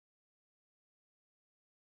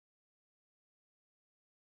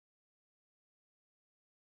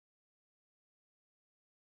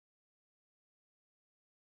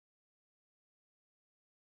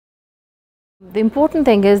The important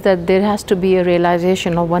thing is that there has to be a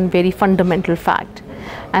realization of one very fundamental fact,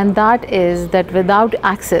 and that is that without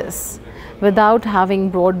access, without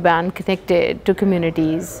having broadband connected to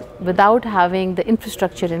communities, without having the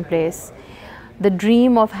infrastructure in place, the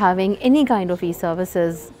dream of having any kind of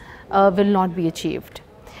e-services will not be achieved.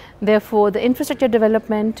 Therefore, the infrastructure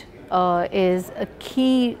development is a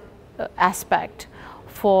key aspect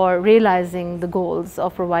for realizing the goals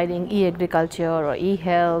of providing e-agriculture or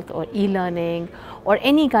e-health or e-learning or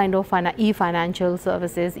any kind of e-financial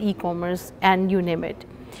services, e-commerce, and you name it.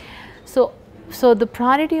 So the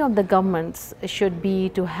priority of the governments should be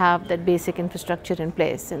to have that basic infrastructure in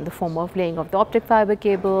place in the form of laying of the optic fiber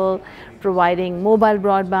cable, providing mobile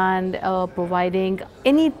broadband, providing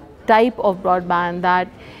any type of broadband that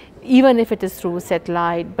even if it is through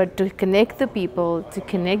satellite, but to connect the people, to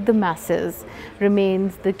connect the masses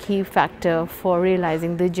remains the key factor for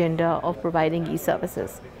realizing the agenda of providing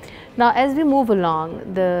e-services. Now, as we move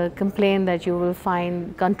along, the complaint that you will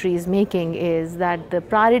find countries making is that the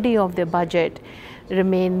priority of their budget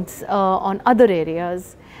remains on other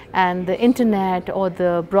areas, and the internet or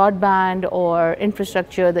the broadband or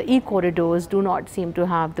infrastructure, the e-corridors do not seem to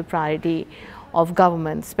have the priority of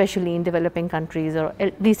governments, especially in developing countries or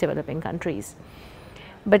least developing countries.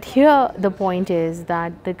 But here the point is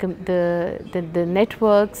that the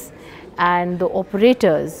networks and the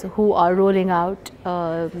operators who are rolling out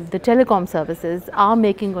the telecom services are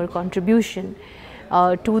making a contribution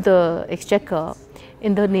to the exchequer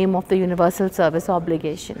in the name of the universal service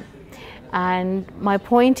obligation. And my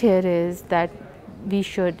point here is that we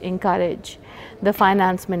should encourage the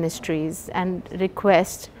finance ministries and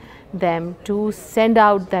request them to send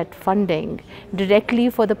out that funding directly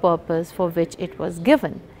for the purpose for which it was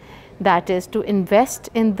given, that is to invest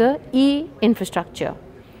in the e-infrastructure.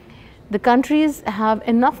 The countries have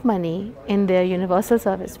enough money in their universal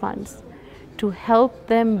service funds to help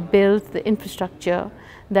them build the infrastructure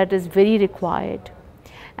that is very required.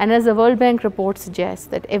 And as the World Bank report suggests,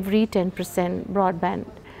 that every 10% broadband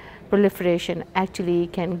proliferation actually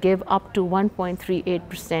can give up to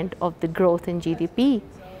 1.38% of the growth in GDP,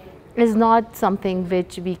 is not something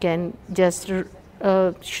which we can just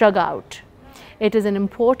shrug out. It is an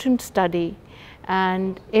important study,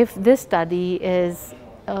 and if this study is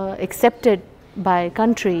accepted by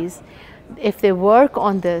countries, if they work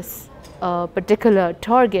on this particular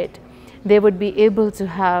target, they would be able to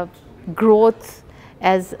have growth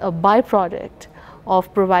as a byproduct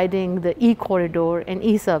of providing the e-corridor and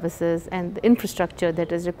e-services and the infrastructure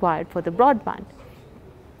that is required for the broadband.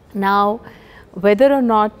 Now, whether or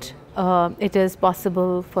not it is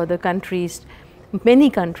possible for the countries, many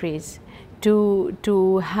countries,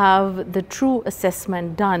 to have the true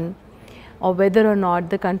assessment done, or whether or not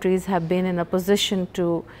the countries have been in a position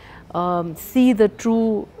to see the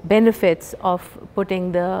true benefits of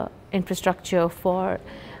putting the infrastructure for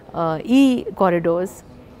e-corridors,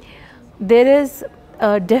 there is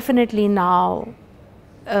definitely now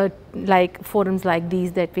like forums like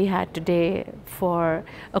these that we had today for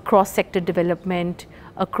a cross-sector development,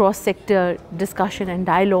 a cross-sector discussion and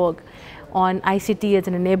dialogue on ICT as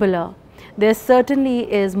an enabler. There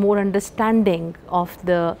certainly is more understanding of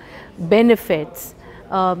the benefits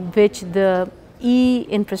which the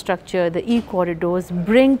e-infrastructure, the e-corridors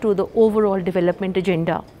bring to the overall development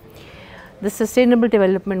agenda. The Sustainable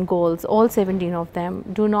Development Goals, all 17 of them,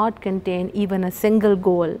 do not contain even a single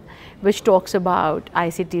goal which talks about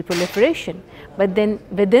ICT proliferation. But then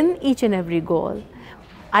within each and every goal,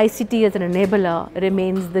 ICT as an enabler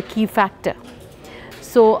remains the key factor.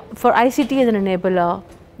 So for ICT as an enabler,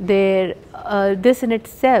 this in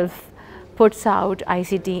itself puts out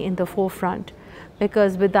ICT in the forefront,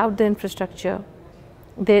 because without the infrastructure,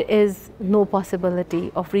 there is no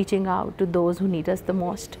possibility of reaching out to those who need us the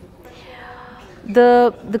most.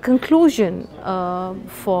 The conclusion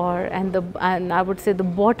and I would say the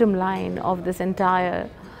bottom line of this entire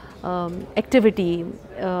activity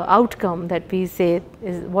outcome that we say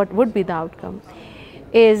is what would be the outcome,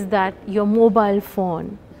 is that your mobile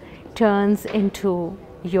phone turns into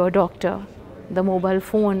your doctor, the mobile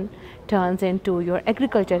phone turns into your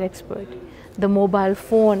agriculture expert, the mobile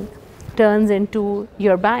phone turns into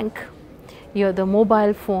your bank, the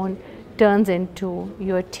mobile phone turns into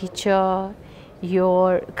your teacher,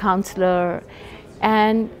 your counselor,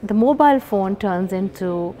 and the mobile phone turns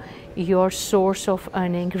into your source of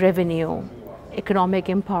earning revenue, economic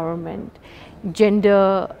empowerment,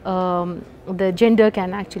 gender, the gender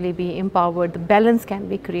can actually be empowered, the balance can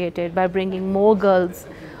be created by bringing more girls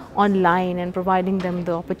online and providing them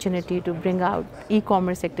the opportunity to bring out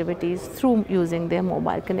e-commerce activities through using their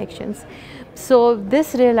mobile connections. So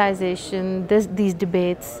this realization, these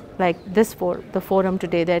debates like this, the forum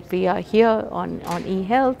today that we are here on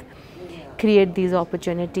e-health, create these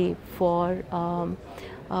opportunity for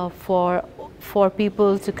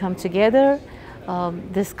people to come together,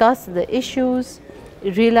 discuss the issues,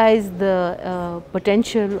 realize the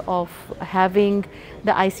potential of having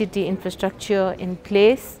the ICT infrastructure in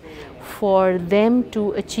place for them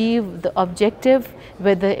to achieve the objective,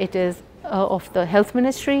 whether it is of the health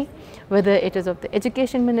ministry, whether it is of the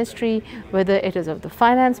education ministry, whether it is of the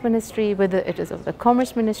finance ministry, whether it is of the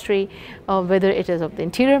commerce ministry, whether it is of the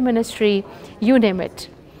interior ministry, you name it.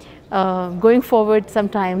 Going forward,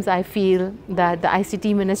 sometimes I feel that the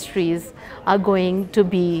ICT ministries are going to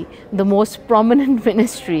be the most prominent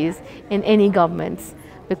ministries in any governments,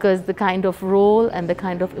 because the kind of role and the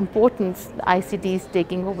kind of importance the ICT is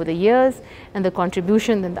taking over the years and the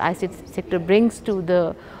contribution that the ICT sector brings to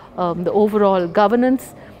the overall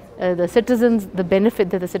governance, the citizens, the benefit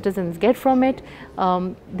that the citizens get from it,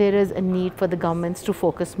 there is a need for the governments to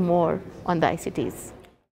focus more on the ICTs.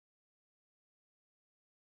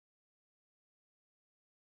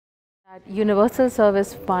 Universal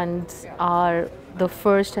service funds are the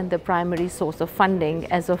first and the primary source of funding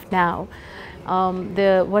as of now.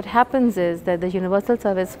 What happens is that the universal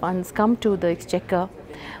service funds come to the exchequer,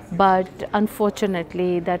 but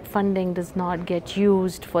unfortunately that funding does not get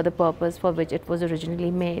used for the purpose for which it was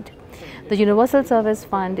originally made. The universal service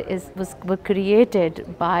fund was created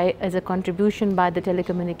as a contribution by the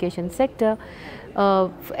telecommunication sector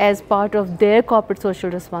as part of their corporate social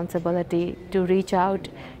responsibility to reach out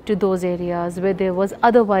to those areas where there was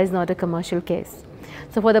otherwise not a commercial case.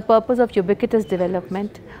 So for the purpose of ubiquitous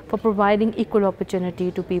development, for providing equal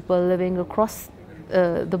opportunity to people living across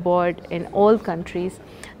the board in all countries,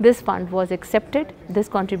 this fund was accepted, this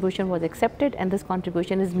contribution was accepted, and this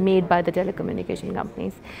contribution is made by the telecommunication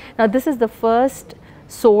companies. Now this is the first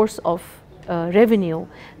source of revenue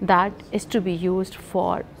that is to be used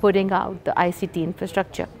for putting out the ICT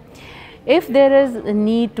infrastructure. If there is a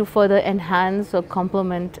need to further enhance or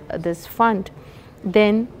complement this fund,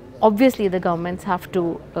 then obviously the governments have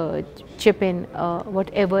to chip in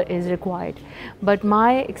whatever is required. But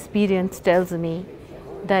my experience tells me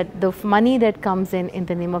that the money that comes in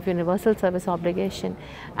the name of universal service obligation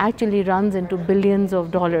actually runs into billions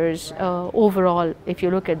of dollars overall if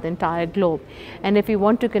you look at the entire globe. And if we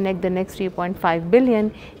want to connect the next 3.5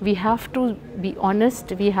 billion, we have to be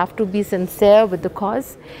honest, we have to be sincere with the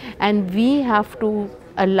cause, and we have to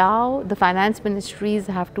allow, the finance ministries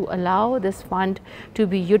have to allow this fund to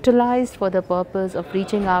be utilized for the purpose of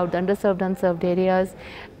reaching out the underserved, unserved areas,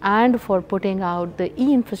 and for putting out the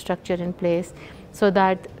e-infrastructure in place, so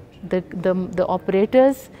that the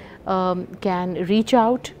operators can reach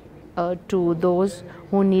out to those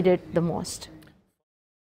who need it the most.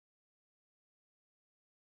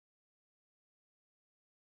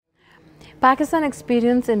 Pakistan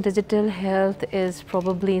experience in digital health is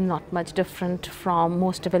probably not much different from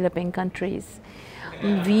most developing countries.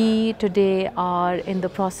 We today are in the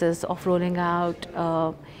process of rolling out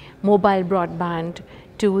mobile broadband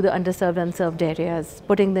to the underserved, unserved areas,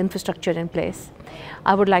 putting the infrastructure in place.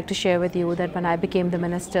 I would like to share with you that when I became the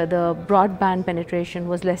minister, the broadband penetration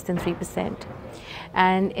was less than 3%.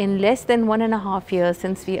 And in less than 1.5 years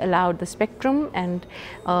since we allowed the spectrum and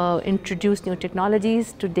introduced new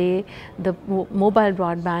technologies, today the mobile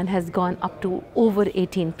broadband has gone up to over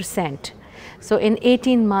 18%. So in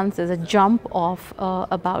 18 months there's a jump of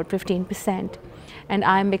about 15%. And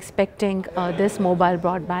I'm expecting this mobile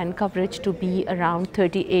broadband coverage to be around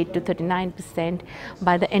 38 to 39%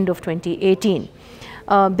 by the end of 2018.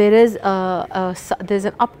 There's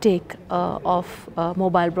an uptake of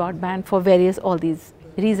mobile broadband for all these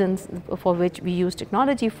reasons for which we use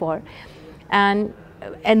technology for. And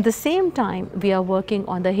at the same time, we are working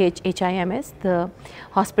on the HIMS, the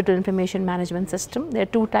Hospital Information Management System. There are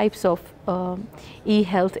two types of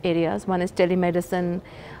e-health areas. One is telemedicine,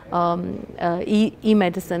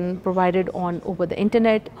 e-medicine provided over the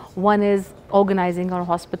internet. One is organizing our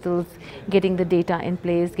hospitals, getting the data in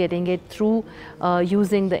place, getting it through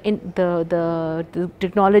using the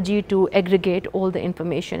technology to aggregate all the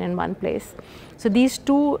information in one place. So these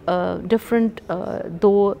two different,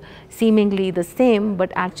 though seemingly the same,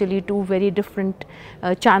 but actually two very different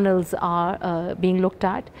channels are being looked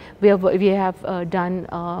at. We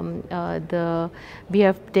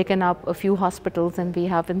have taken up a few hospitals and we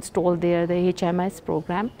have installed there the HMS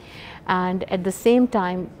program. And at the same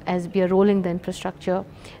time, as we are rolling the infrastructure,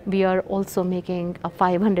 we are also making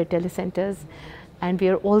 500 telecenters and we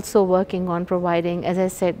are also working on providing, as I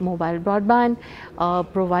said, mobile broadband,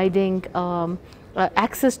 providing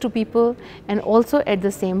access to people, and also at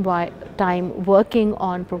the same time working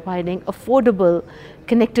on providing affordable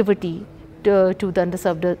connectivity to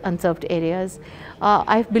the unserved areas.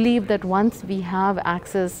 I believe that once we have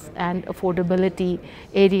access and affordability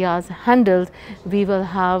areas handled, we will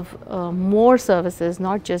have more services,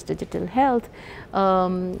 not just digital health,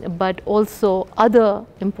 but also other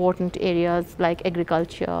important areas like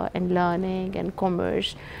agriculture and learning and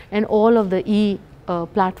commerce, and all of the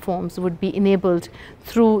platforms would be enabled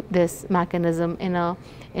through this mechanism in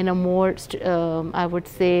a more, I would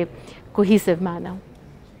say, cohesive manner.